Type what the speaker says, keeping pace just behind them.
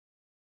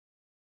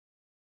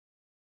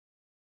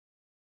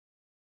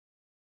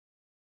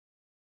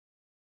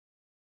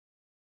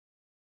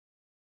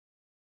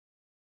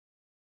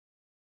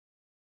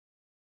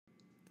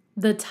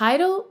The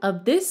title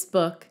of this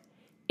book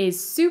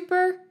is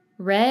Super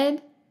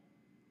Red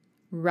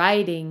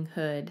Riding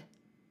Hood.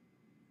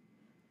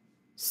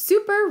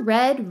 Super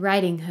Red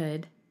Riding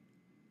Hood.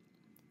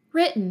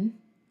 Written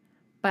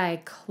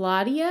by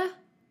Claudia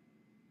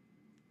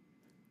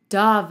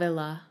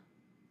Davila.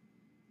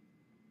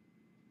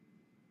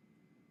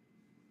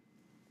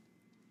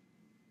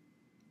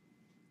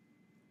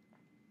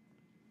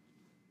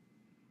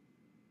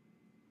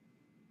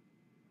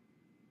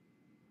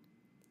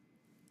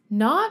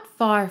 Not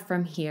far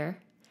from here,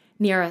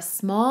 near a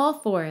small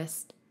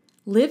forest,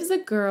 lives a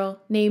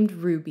girl named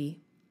Ruby.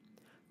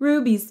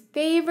 Ruby's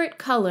favorite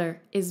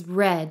color is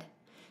red.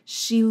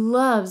 She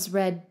loves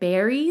red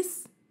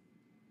berries,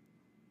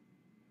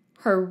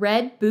 her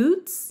red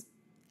boots,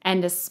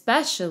 and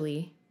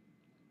especially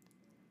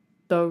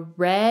the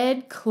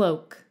red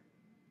cloak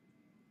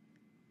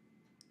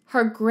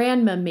her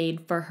grandma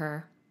made for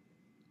her.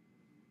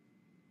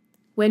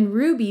 When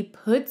Ruby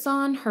puts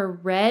on her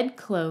red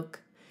cloak,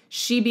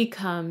 she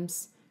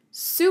becomes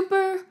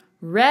Super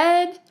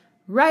Red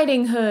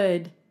Riding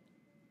Hood.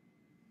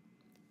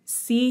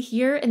 See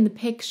here in the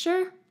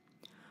picture?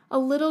 A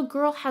little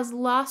girl has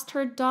lost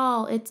her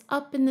doll. It's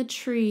up in the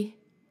tree.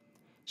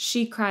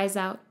 She cries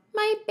out,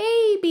 "My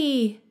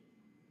baby!"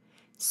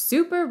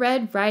 Super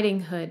Red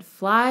Riding Hood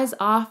flies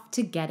off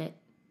to get it.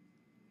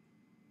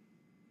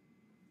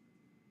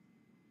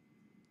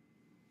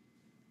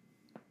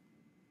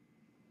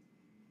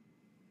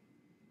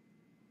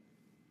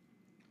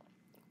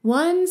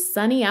 One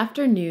sunny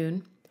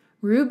afternoon,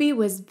 Ruby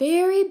was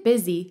very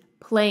busy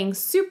playing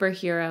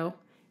superhero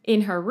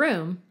in her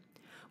room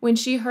when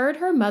she heard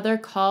her mother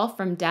call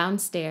from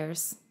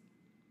downstairs.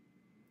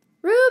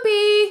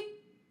 "Ruby!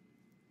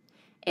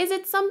 Is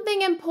it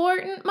something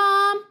important,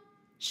 Mom?"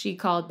 she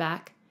called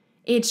back.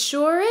 "It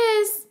sure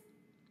is."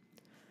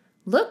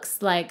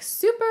 "Looks like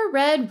Super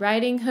Red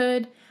Riding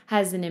Hood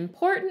has an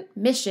important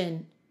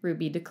mission,"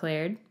 Ruby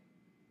declared.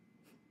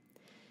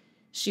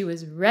 She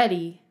was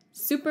ready.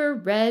 Super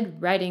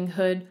Red Riding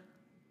Hood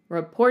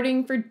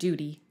reporting for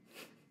duty.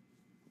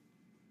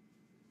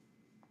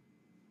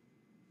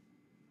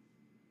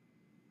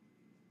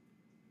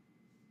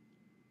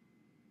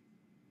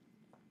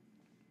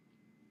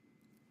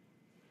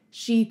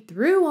 She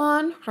threw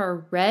on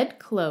her red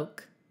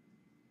cloak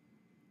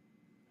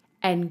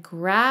and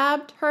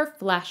grabbed her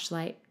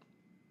flashlight.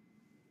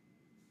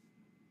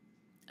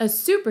 A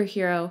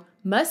superhero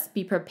must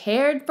be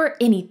prepared for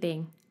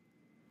anything.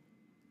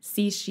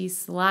 See, she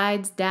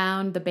slides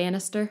down the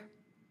banister.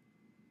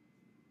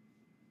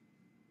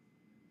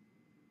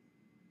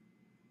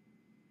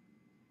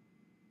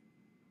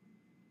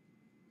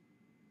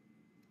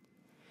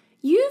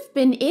 "You've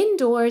been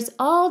indoors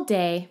all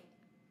day,"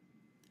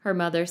 her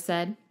mother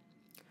said.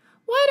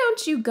 "Why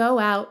don't you go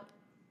out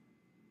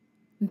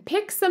and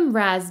pick some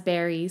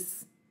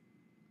raspberries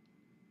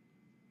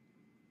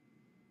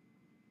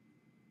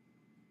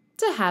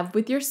to have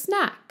with your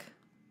snack?"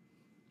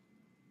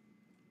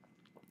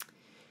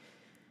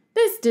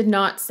 This did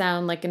not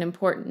sound like an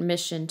important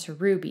mission to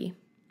Ruby,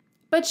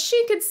 but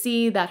she could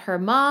see that her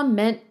mom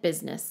meant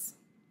business.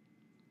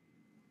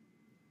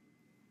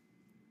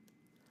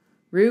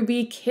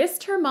 Ruby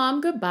kissed her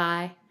mom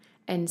goodbye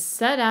and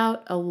set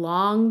out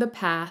along the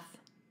path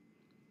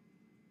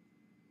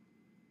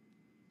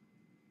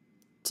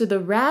to the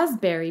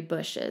raspberry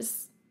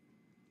bushes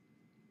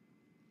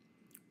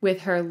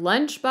with her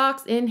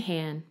lunchbox in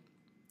hand.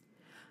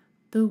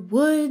 "The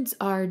woods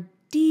are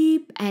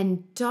deep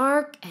and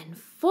dark and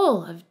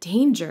full of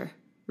danger,"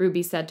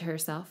 Ruby said to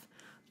herself,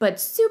 "but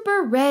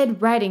Super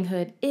Red Riding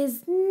Hood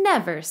is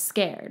never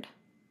scared."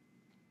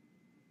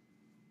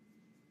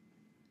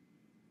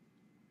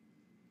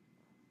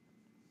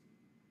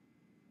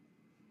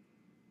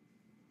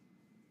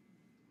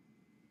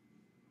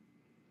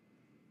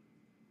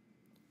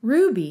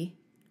 Ruby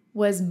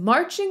was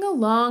marching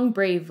along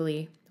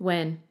bravely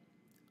when,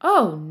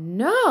 oh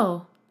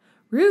no!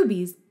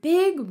 Ruby's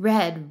big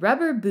red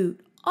rubber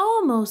boot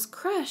almost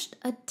crushed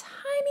a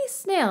tiny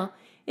snail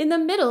in the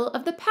middle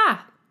of the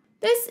path.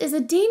 "This is a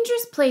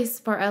dangerous place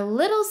for a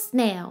little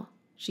snail,"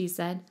 she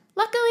said.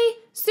 "Luckily,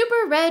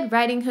 Super Red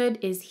Riding Hood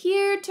is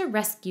here to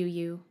rescue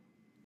you."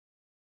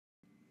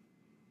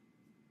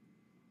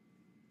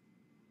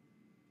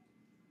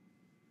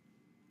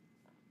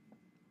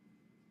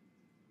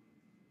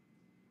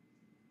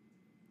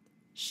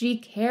 She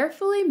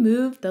carefully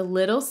moved the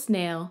little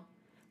snail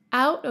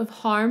out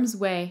of harm's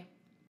way.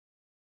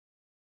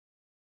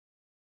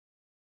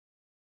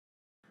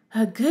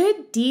 "A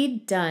good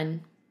deed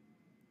done,"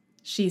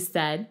 she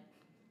said.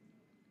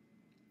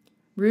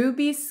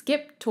 Ruby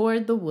skipped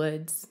toward the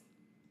woods.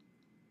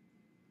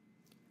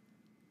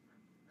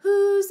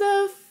 "Who's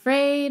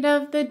afraid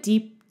of the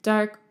deep,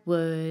 dark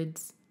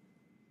woods?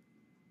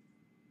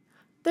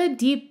 The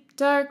deep,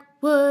 dark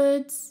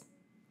woods,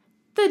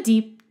 the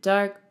deep,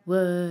 dark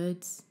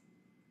woods.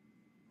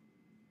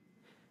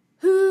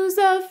 Who's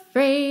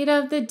afraid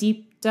of the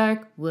deep,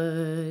 dark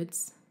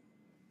woods?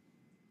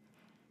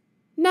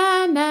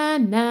 Na, na,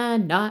 na,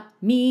 not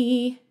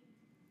me,"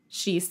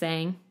 she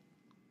sang.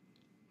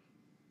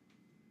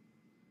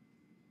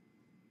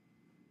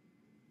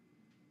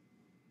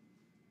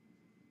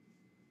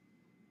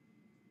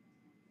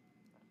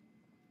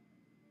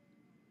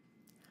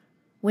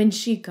 When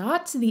she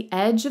got to the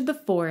edge of the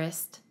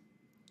forest,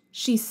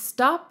 she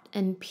stopped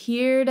and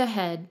peered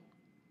ahead.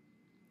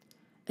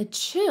 A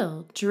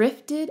chill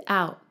drifted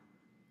out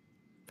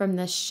from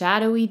the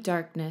shadowy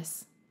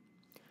darkness.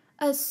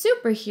 A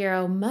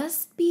superhero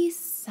must be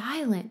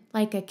silent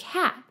like a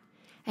cat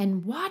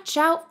and watch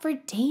out for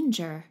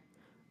danger,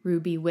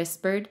 Ruby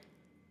whispered,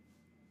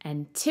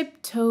 and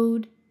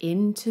tiptoed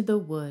into the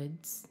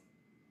woods.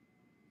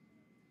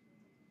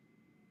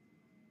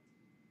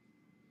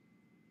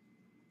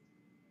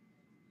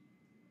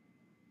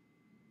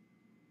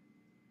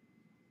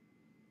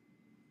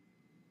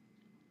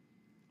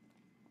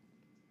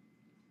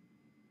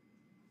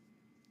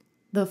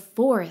 The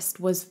forest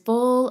was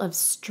full of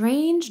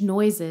strange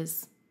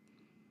noises.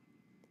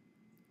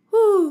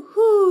 Hoo,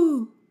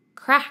 hoo,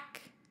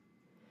 crack.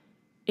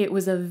 It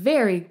was a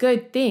very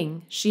good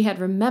thing she had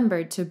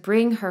remembered to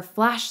bring her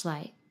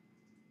flashlight.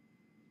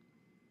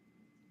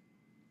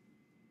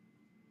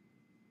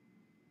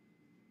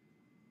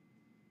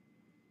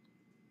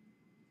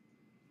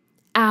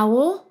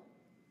 Owl,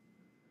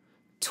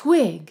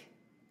 twig,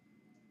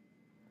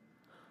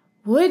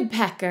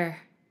 woodpecker,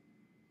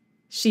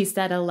 she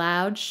said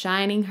aloud,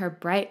 shining her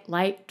bright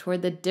light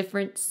toward the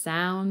different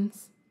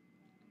sounds.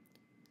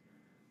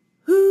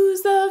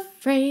 Who's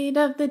afraid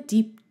of the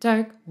deep,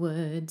 dark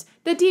woods,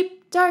 the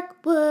deep,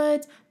 dark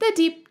woods, the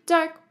deep,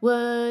 dark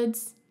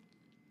woods?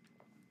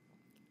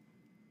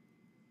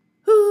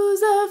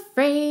 Who's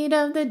afraid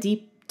of the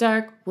deep,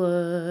 dark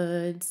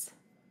woods?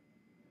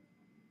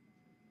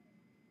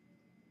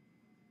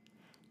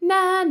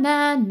 Na,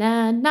 na,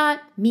 na,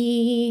 not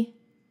me,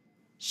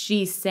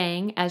 she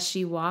sang as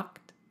she walked.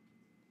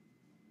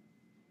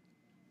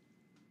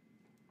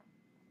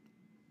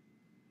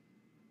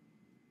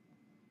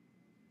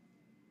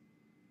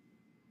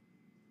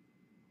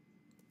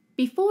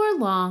 Before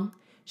long,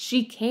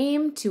 she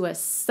came to a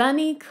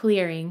sunny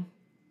clearing.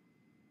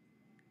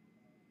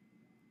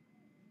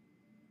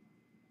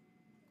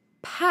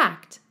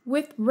 Packed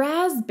with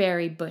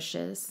raspberry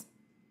bushes.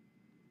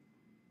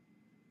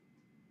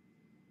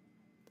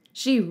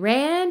 She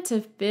ran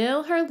to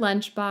fill her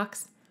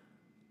lunchbox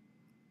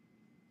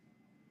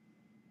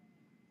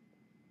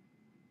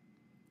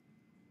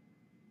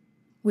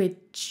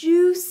with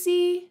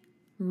juicy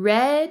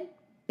red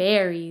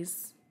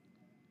berries.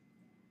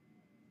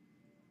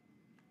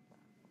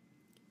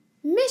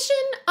 Mission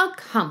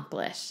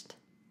accomplished,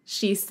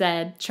 she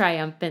said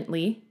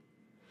triumphantly.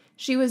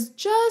 She was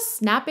just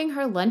snapping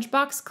her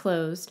lunchbox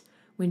closed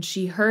when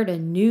she heard a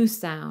new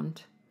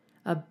sound.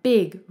 A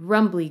big,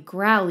 rumbly,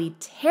 growly,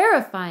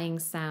 terrifying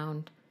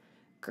sound.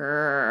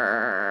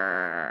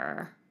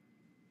 Grrr.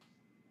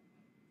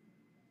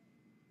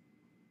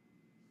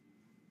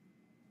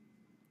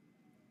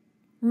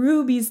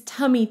 Ruby's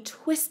tummy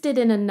twisted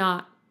in a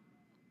knot.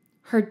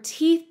 Her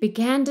teeth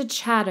began to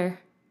chatter.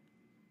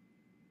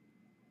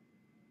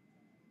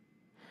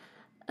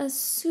 A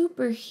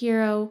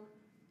superhero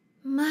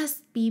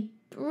must be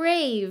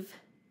brave,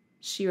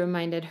 she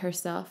reminded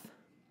herself.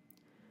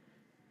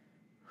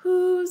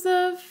 Who's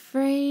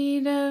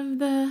afraid of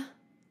the...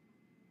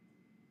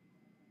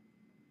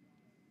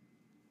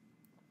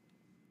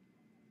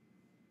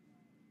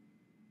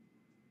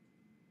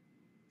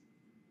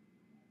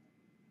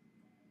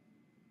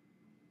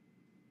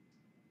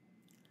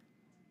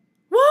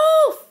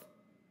 Wolf!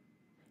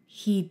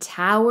 He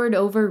towered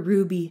over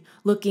Ruby,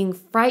 looking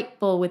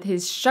frightful with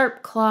his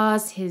sharp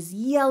claws, his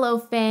yellow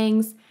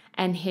fangs,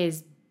 and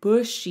his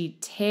bushy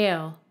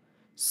tail,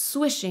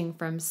 swishing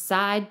from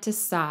side to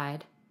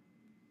side.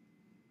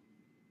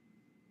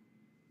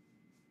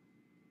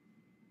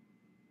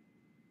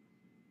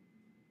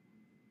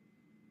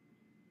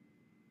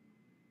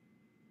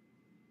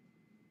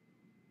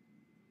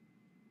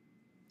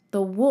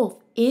 The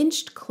wolf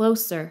inched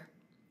closer.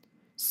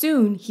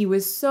 Soon he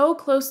was so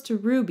close to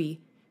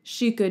Ruby,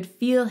 she could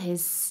feel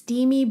his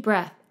steamy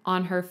breath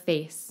on her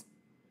face.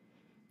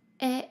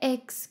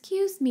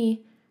 Excuse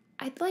me,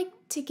 I'd like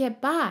to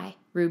get by,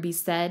 Ruby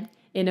said,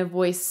 in a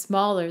voice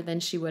smaller than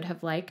she would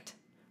have liked.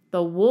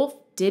 The wolf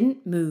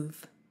didn't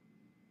move.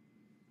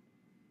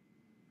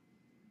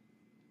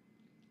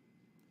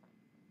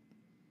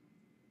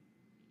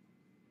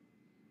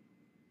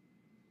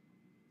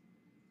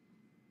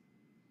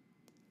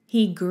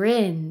 He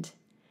grinned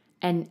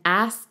and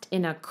asked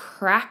in a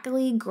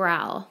crackly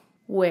growl,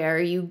 "Where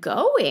are you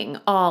going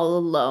all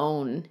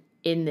alone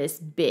in this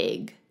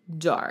big,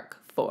 dark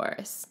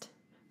forest?"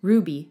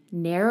 Ruby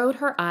narrowed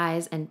her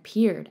eyes and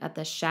peered at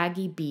the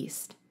shaggy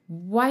beast.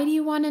 "Why do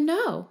you want to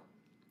know?"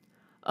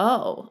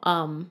 "Oh,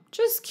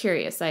 just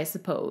curious, I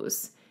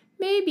suppose.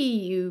 Maybe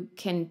you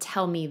can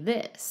tell me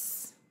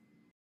this."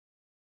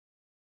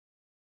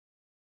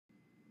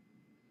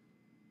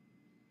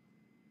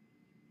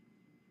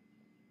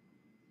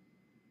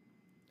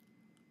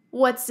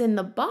 "What's in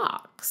the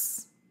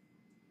box?"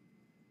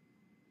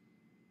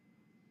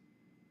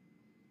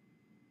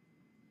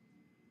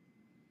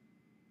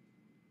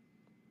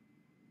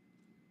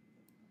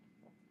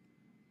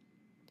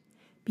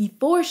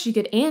 Before she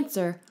could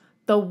answer,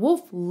 the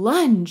wolf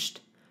lunged.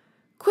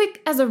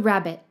 Quick as a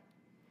rabbit,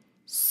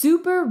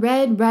 Super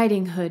Red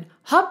Riding Hood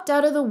hopped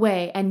out of the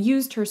way and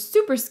used her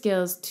super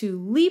skills to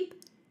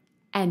leap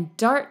and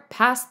dart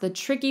past the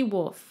tricky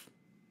wolf.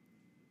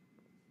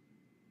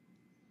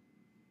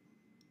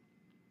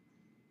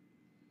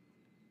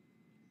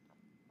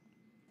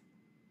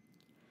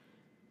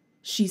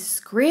 She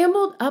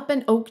scrambled up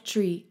an oak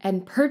tree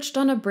and perched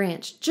on a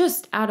branch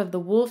just out of the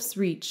wolf's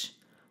reach.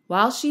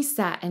 While she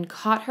sat and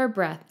caught her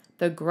breath,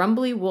 the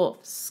grumbly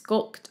wolf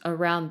skulked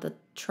around the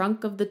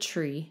trunk of the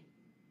tree.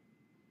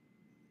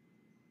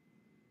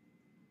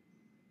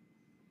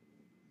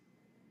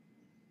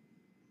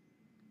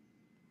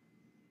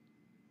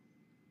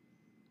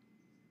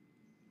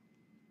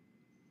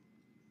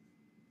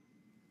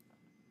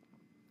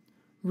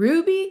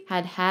 Ruby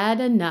had had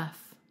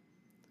enough.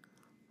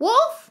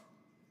 "Wolf,"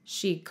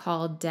 she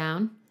called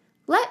down,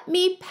 "let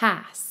me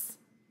pass."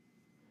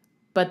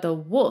 But the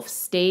wolf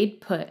stayed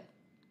put.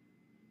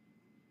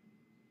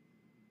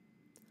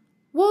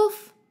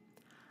 "Wolf,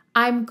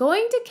 I'm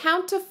going to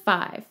count to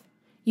 5.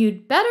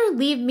 You'd better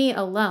leave me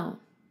alone."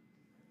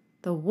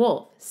 The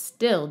wolf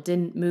still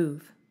didn't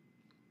move.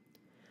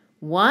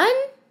 "1,"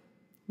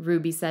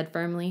 Ruby said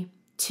firmly.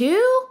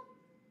 "2."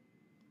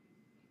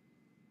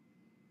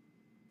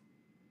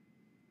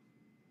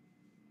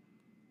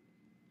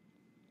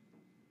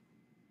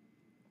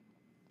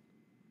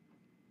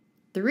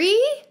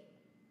 3,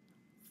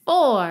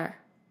 4.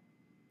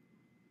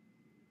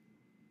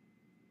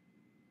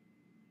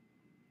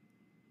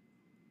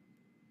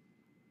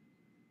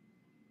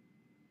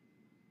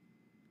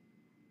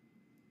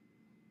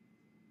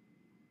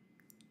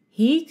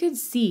 He could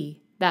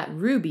see that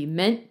Ruby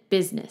meant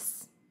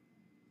business.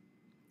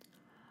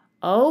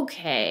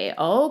 Okay,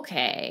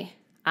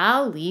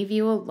 I'll leave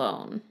you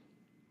alone."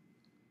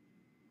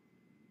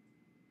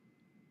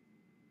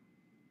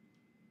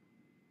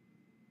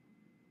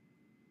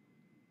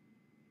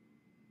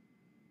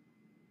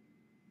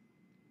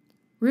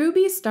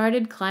 Ruby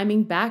started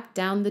climbing back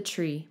down the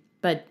tree,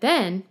 but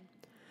then,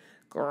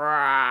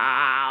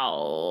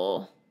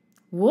 growl.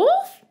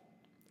 "Wolf?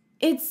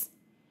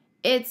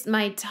 It's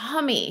my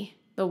tummy,"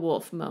 the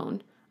wolf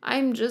moaned.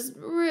 "I'm just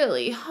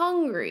really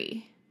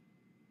hungry."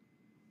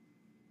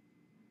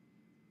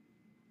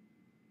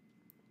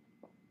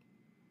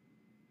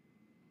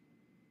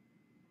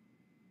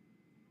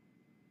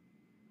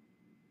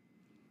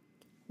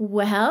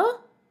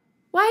 "Well,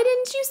 why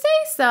didn't you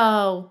say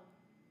so?"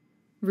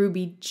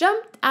 Ruby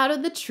jumped out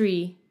of the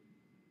tree,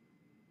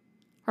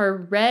 her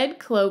red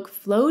cloak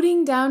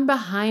floating down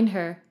behind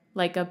her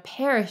like a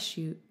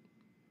parachute.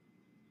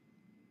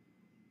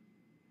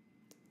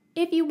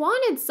 "If you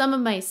wanted some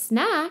of my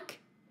snack,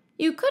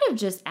 you could have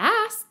just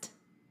asked,"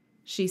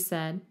 she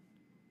said.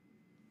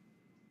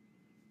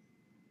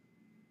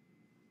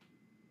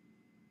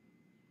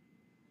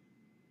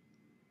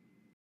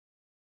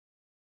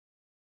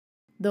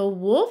 The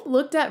wolf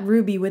looked at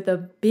Ruby with a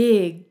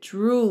big,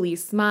 drooly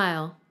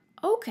smile.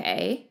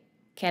 "Okay,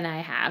 can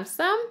I have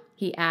some?"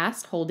 he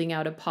asked, holding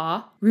out a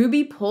paw.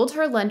 Ruby pulled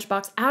her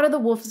lunchbox out of the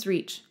wolf's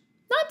reach.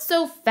 "Not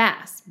so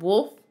fast,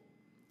 wolf.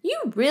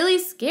 You really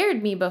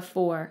scared me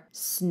before,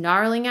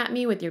 snarling at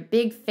me with your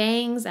big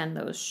fangs and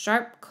those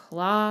sharp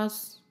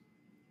claws."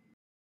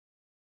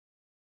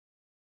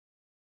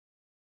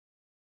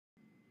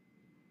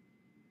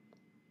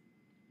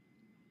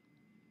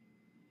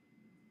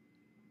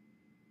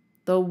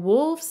 The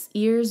wolf's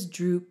ears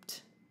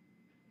drooped.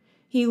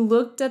 He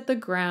looked at the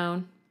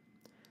ground.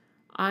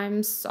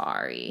 "I'm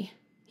sorry,"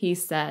 he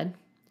said.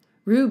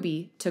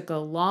 Ruby took a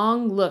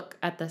long look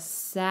at the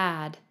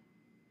sad,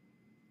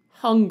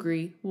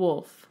 hungry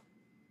wolf.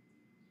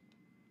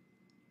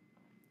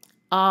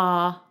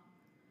 "Ah,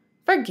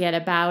 forget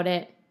about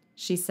it,"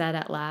 she said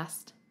at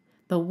last.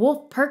 The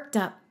wolf perked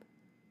up.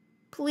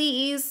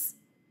 "Please?"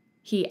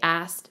 he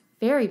asked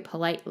very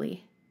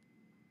politely.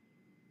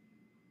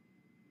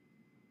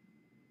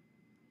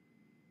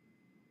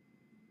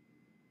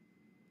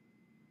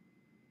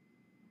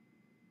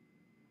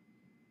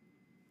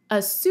 A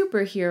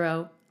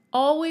superhero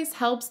always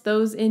helps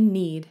those in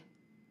need.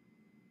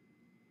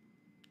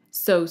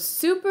 So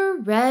Super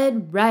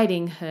Red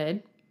Riding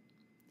Hood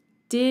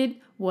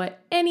did what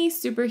any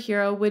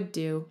superhero would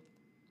do.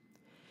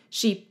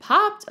 She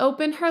popped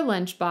open her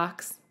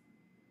lunchbox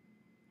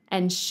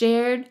and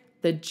shared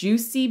the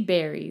juicy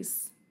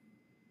berries.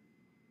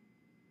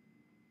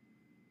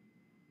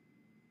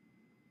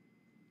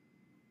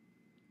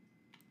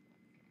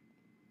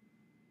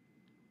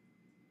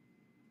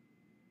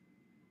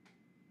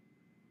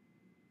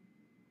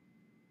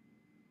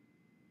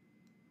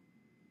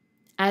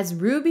 As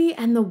Ruby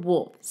and the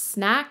wolf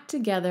snacked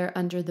together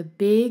under the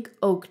big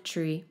oak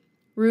tree,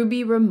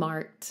 Ruby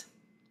remarked,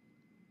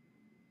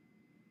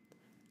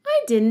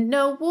 "I didn't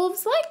know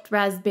wolves liked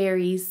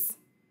raspberries."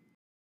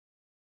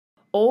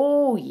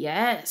 "Oh,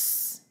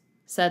 yes,"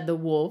 said the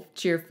wolf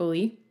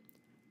cheerfully.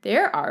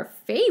 "They're our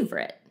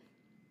favorite."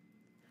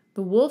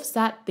 The wolf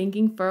sat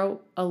thinking for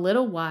a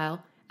little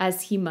while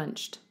as he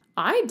munched.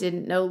 "I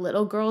didn't know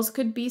little girls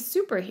could be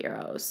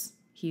superheroes,"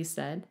 he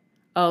said.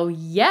 "Oh,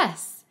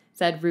 yes,"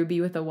 said Ruby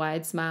with a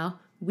wide smile.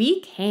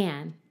 We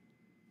can.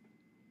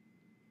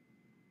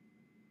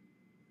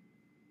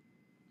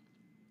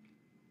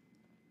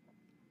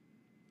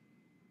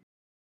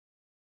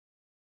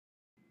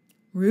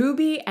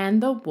 Ruby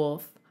and the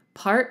wolf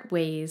part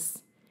ways.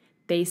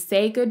 They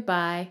say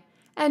goodbye,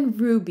 and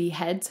Ruby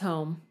heads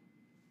home.